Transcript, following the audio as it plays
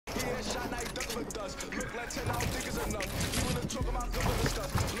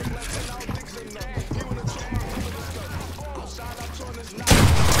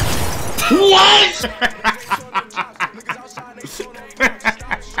What?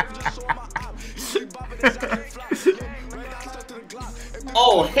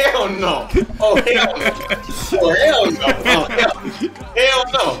 Oh hell no! Oh hell no! Oh hell no! Oh hell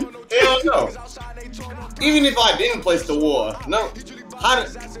no! Hell no! Even if I didn't place the war, no. How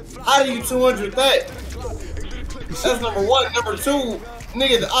do you 200 that? That's number one. Number two,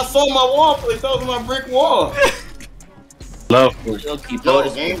 nigga, I saw my wall place. That was my brick wall. Love. Yo,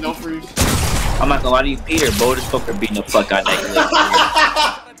 game, don't freeze. I'm not gonna lie to you, Peter. Bold as fuck for beating the fuck out of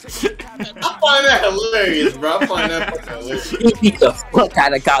that. I find that hilarious, bro. I find that fucking hilarious. He beat the fuck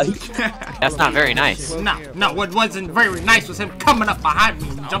out of God. That's not very nice. No, what wasn't very nice was him coming up behind me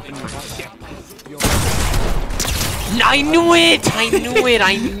and jumping my shit. I knew it! I knew it!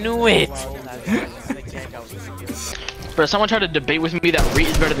 I knew it! Bro, someone tried to debate with me that Reed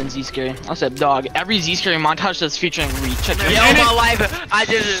is better than Z-Scary. I said, dog, every Z-Scary montage that's featuring Reed. Check it out. Yo, my life, I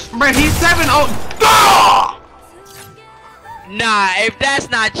just... Bro, he's 7-0. Nah, if that's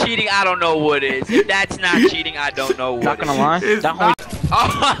not cheating, I don't know what is. If that's not cheating, I don't know what. Not gonna lie. That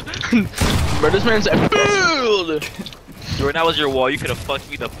homie... Bro, this man said, build! Dude, that was your wall. You could have fucked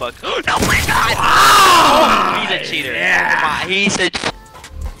me the fuck. No, my God! Oh, he's a cheater. Yeah. Come on, he's a...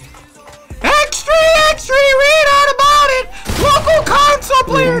 Extra, read out about it! Local console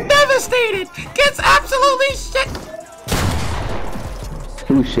player devastated! Gets absolutely shit!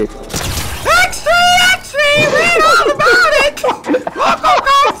 Who shit? Extra, read out about it! Local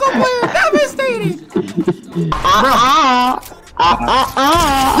console player devastated!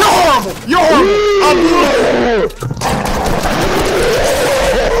 You're horrible! You're horrible!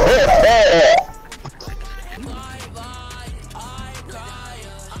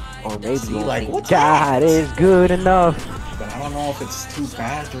 Or maybe like what God is good enough. But I don't know if it's too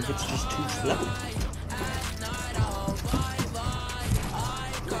fast or if it's just too slow.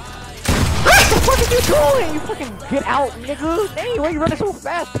 What the fuck are you doing? You fucking get out, nigga! Dang, why are you running so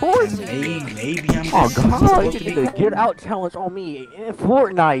fast towards me? Maybe I'm just God, you did a get out challenge on me in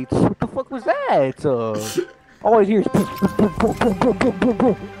Fortnite. What the fuck was that? All I hear is boom, boom, boom, boom, boom, boom, boom,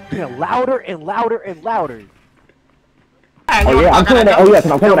 boom. Getting louder and louder and louder. Oh yeah, I'm coming. Oh yeah,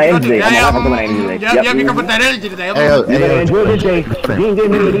 I'm coming with energy today. I'm coming with energy today. Yep, you come with that energy today. Enjoy this day.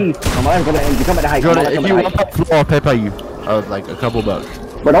 Game me these. I'm coming with energy. Come at the height. Jordan, if you want that floor, I'll pay you. Like a couple bucks.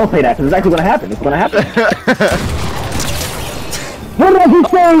 But don't say that, because it's actually gonna happen. It's gonna happen. What did I just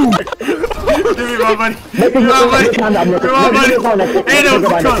say? Give me my money. Give me my money. Give me my money. And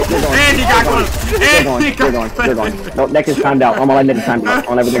he got close. And he got close. You're going. No, next is timed out. All my life, next is timed out.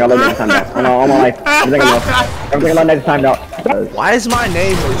 On everything I love, next is timed out. On all my life. Everything I love. Everything I love, next is timed out. Why is my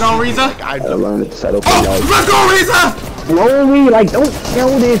name? Let's go, Reza. I learned it settle for y'all. Let's go, Reza. Slowly, like, don't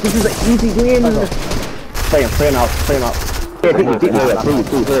know this. This is an easy game. Play him out. Yeah,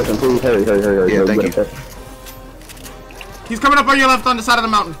 thank you. He's coming up on your left on the side of the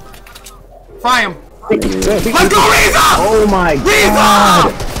mountain. Fry him. Let's go, Reza! Oh my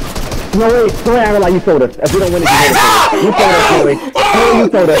God! No way, I ain't gonna lie, you sold us. If we don't win it, you sold us, Chloe. You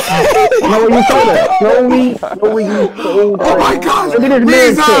sold us. No way, you sold us. No way, you sold us. Oh my God!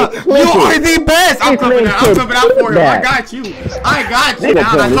 Reza! You are the best! I'm coming out for you. I got you. Now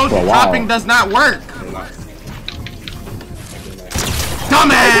I told you, chopping does not work.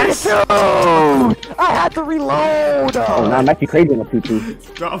 Dumbass! Oh, I had to reload! Oh, now I'm actually crazy on the 2-2.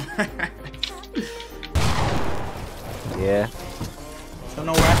 Yeah. So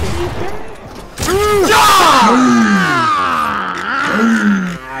no rapping.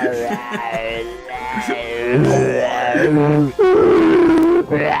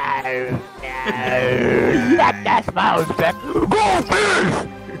 That smiles back.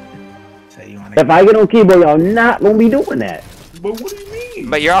 If I get on keyboard, y'all not gonna be doing that. But what do you mean?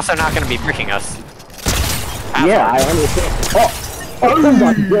 But you're also not going to be bricking us. Yeah, I understand. Oh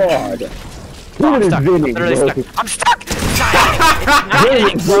my God. Jordan is winning, bro. I'm stuck! Jordan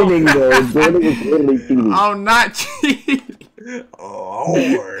is winning, bro. Jordan is literally cheating. I'm not cheating. Oh.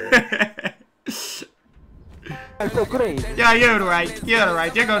 Yeah, you're right.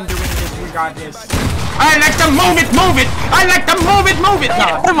 You're gonna do anything regardless. I like to move it. I like to move it. No.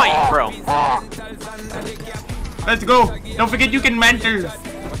 What am I, bro? Let's go. Don't forget you can mentor.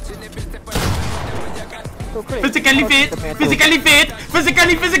 Physically fit. Physically fit.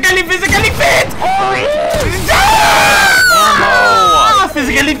 Physically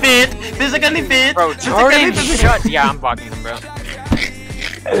fit. Bro, Jordan, shut. Yeah, I'm blocking him, bro.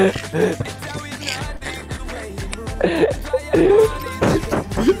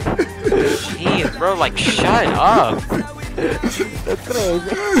 Jeez. Bro, like, shut up. That's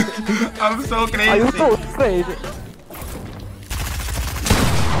crazy. I'm so crazy. Are you so crazy?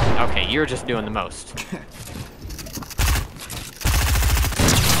 Okay, you're just doing the most.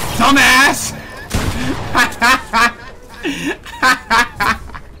 Dumbass!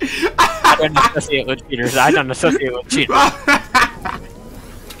 I don't associate with cheaters. I don't associate with cheaters.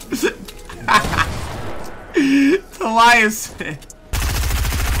 Elias.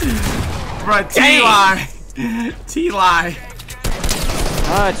 Bro, T-Lie. T-Lie.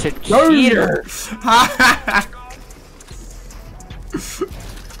 Such a cheater.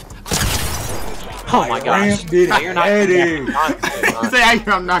 Oh my gosh. No, you're not Say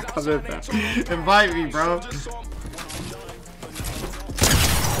I'm not coming back. Invite me, bro.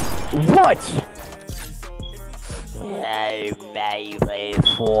 What? Hey, baby,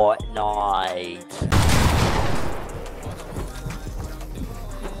 Fortnite.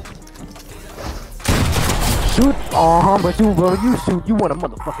 Shoot, but you shoot. You wanna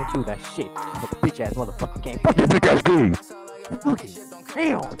motherfucking do that shit. Bitch ass motherfucking game. Fuck this bitch ass game. Fuck it.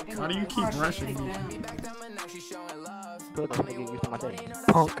 Damn. Why do you keep rushing me?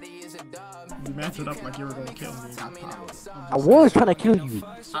 Punk. You matched it up like you were gonna kill me. I was trying to kill you.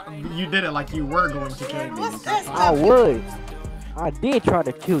 You did it like you were going to kill me. I was. I did try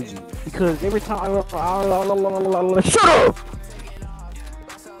to kill you because every time shut up.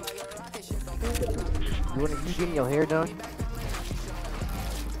 You getting your hair done?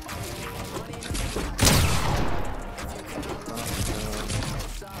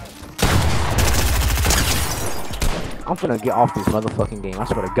 I'm finna get off this motherfucking game. I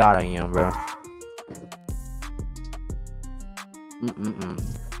swear to God I am, bro.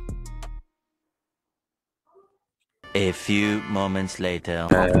 A few moments later.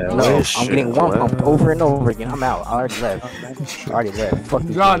 No, I'm getting one pump over and over again. I'm out. I already left. Fuck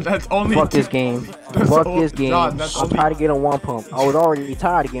this John, game. that's only Fuck this game. Fuck this game. John, I'm tired of getting one pump. I was already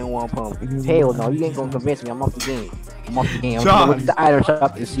tired of getting one pump. Hell no, you ain't gonna convince me. I'm off the game. I'm gonna look at the item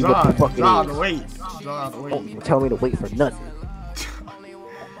shop and see what the fuck it is. Wait. John, wait. Don't tell me to wait for nothing.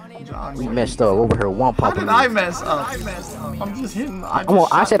 John, We messed up over here. One pump. How did I mess up? I'm just hitting. Come on,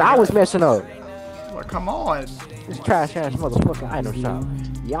 I said I was messing up. Well, come on. This trash ass motherfucking item shop.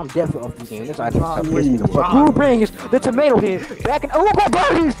 Yeah, I'm definitely off the game. This item shop pissed me the fuck. Who brings the tomato head back in? Oh, look at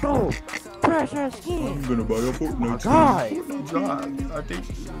these though. Trash ass skin. I'm gonna buy a Fortnite. God. John, I think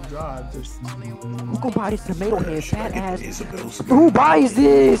John just. Who gonna buy this tomato head fat ass? Who buys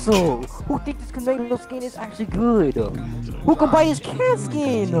this? Who think this tomato skin is actually good? Who can buy this cat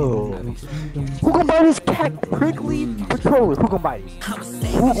skin? Who can buy this cat prickly patroller? Who can buy this?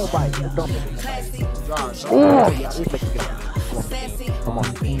 Who gonna buy this? Oh, yeah, come on.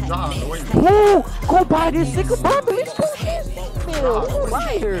 Who go buy this sickle bundle? It's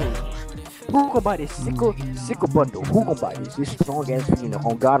liars. Who gonna buy this sickle bundle? Who gonna buy this? This strong ass,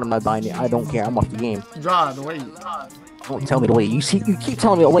 on God, I'm not buying it. I don't care. I'm off the game. John, wait. Don't tell me to wait. You keep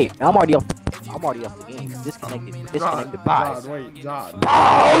telling me to wait. I'm already off the game. Disconnected. Bye. John, wait, John.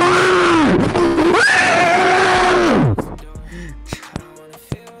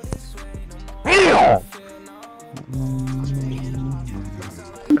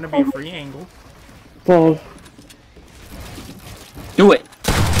 Gonna be a free angle. Pause. Do it.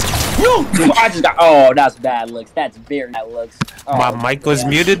 No! I just got. Oh, that's bad looks. That's very bad looks. Oh, my mic was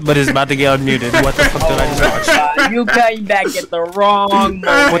muted, but it's about to get unmuted. What the fuck did I just watch? You came back at the wrong moment.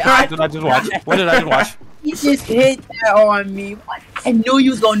 What did I just watch? What did I just watch? You just hit that on me. What? I knew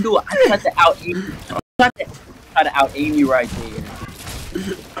you was gonna do it. I tried to out aim you. I tried to out aim you right there.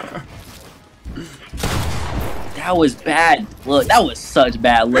 That was bad. Look, that was such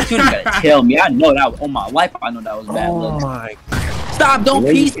bad looks. You didn't gotta tell me. I know that. On my life, I know that was bad looks. Oh my. Stop! Don't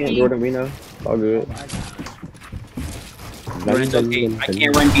piece me. Jordan, we know. All good. It's okay. I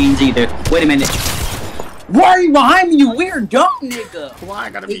can't run beans either. Wait a minute. Why are you behind me? You weird dumb nigga. Why I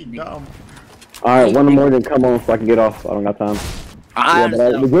gotta be dumb? Alright, one more, then come on so I can get off. I don't got time.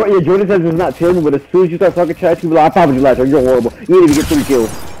 Jordan says it's not chilling, but as soon as you start talking trash, people are like, I promise you last, or you're horrible. You need to get 3 kills.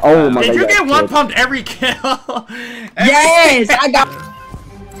 Oh my god. Did you get one pumped every kill? Yes! I got.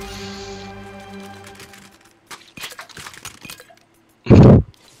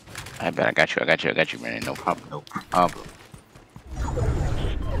 I bet I got you, man. No problem.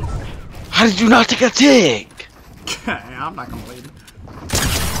 How did you not take a dig? I'm not complaining.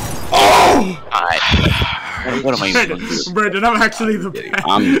 Oh! What am I doing? Brandon, I'm actually the best.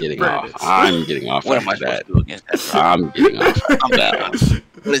 I'm getting off. I'm getting off. What am I supposed to do against that? I'm getting off.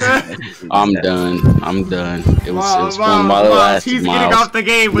 I'm down. I'm done. It was fun while it lasted. He's getting off the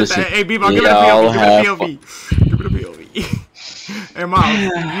game with the. Hey, Bebo, give it a POV. Give it a POV. Hey,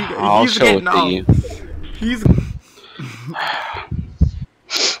 Miles, he's getting old. He's.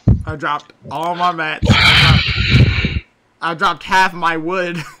 I dropped all my mats. I dropped half my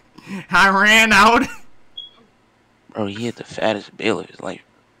wood. I ran out. Bro, he hit the fattest bill of his life.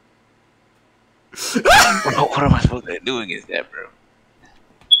 Bro, what am I supposed to do against that, bro?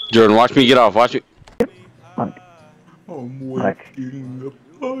 Jordan, watch me get off. Watch it.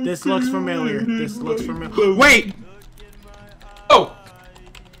 This looks familiar. This looks familiar. Wait! Oh!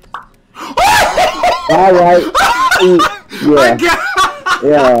 Alright.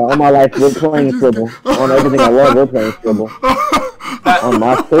 Yeah, on my life, we're playing Scribble. On everything I love, we're playing Scribble. On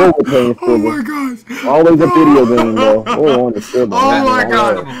my soul, we're playing Scribble. Oh my gosh. Always a video game, bro. We're on the Scribble. Oh my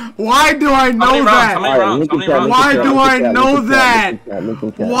god. Why do I know that? Why do I know that?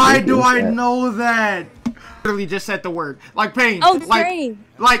 Why do I know that? Literally just said the word. Like Pain. Oh, train.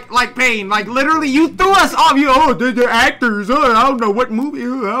 Like Pain. Like literally you threw us off. They're actors. I don't know what movie. I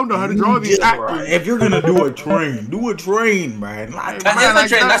don't know how to draw these actors. If you're gonna do a train, man. That's a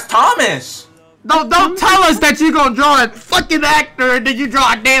train. That's Thomas. Don't tell us that you're gonna draw a fucking actor and then you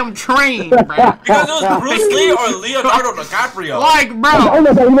draw a damn train, bro. Because it was Bruce Lee or Leonardo DiCaprio. Like, bro.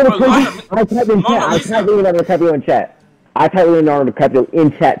 I typed Leonardo DiCaprio in chat. I typed Leonardo DiCaprio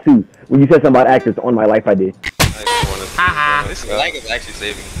in chat too. When you said something about actors on my life, I did. This lag is actually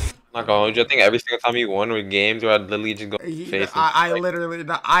saving. I'm not gonna hold you. I think every single time you won with games where I'd literally just go face. I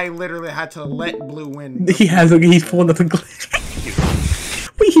literally had to let Blue win. He's pulling up a glitch.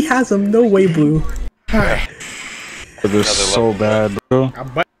 He has him. No way, Blue. This is so bad, bro.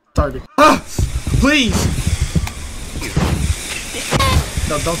 Target. Please.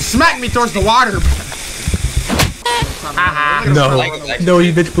 Don't smack me towards the water. No,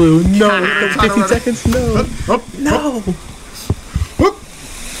 you bitch, Blue. No, 15 seconds. No. No.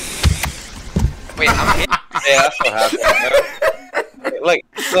 Wait, I'm hitting. Yeah, that's what happened, bro. Look,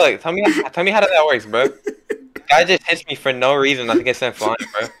 tell me how that works, bro. The guy just hits me for no reason. I think it's sent flying,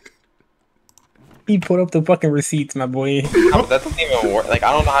 bro. He put up the fucking receipts, my boy. That doesn't even work. Like,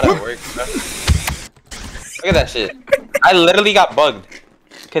 I don't know how that works, bro. Look at that shit. I literally got bugged.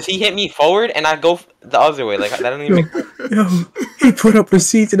 Cause he hit me forward and I go the other way. Like, that doesn't even make sense. Yo, he put up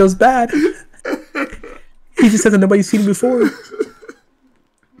receipts and it was bad. He just said that nobody's seen him before.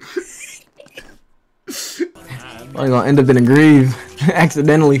 I'm gonna end up in a grave.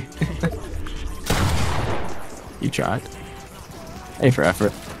 Accidentally. You tried. A for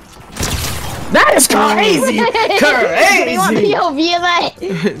effort. That is crazy! Crazy! You want POV of that?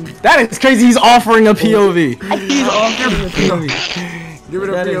 That is crazy. He's offering a POV. He's offering a POV. Give it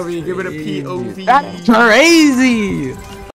a POV. Give it a POV. That's crazy.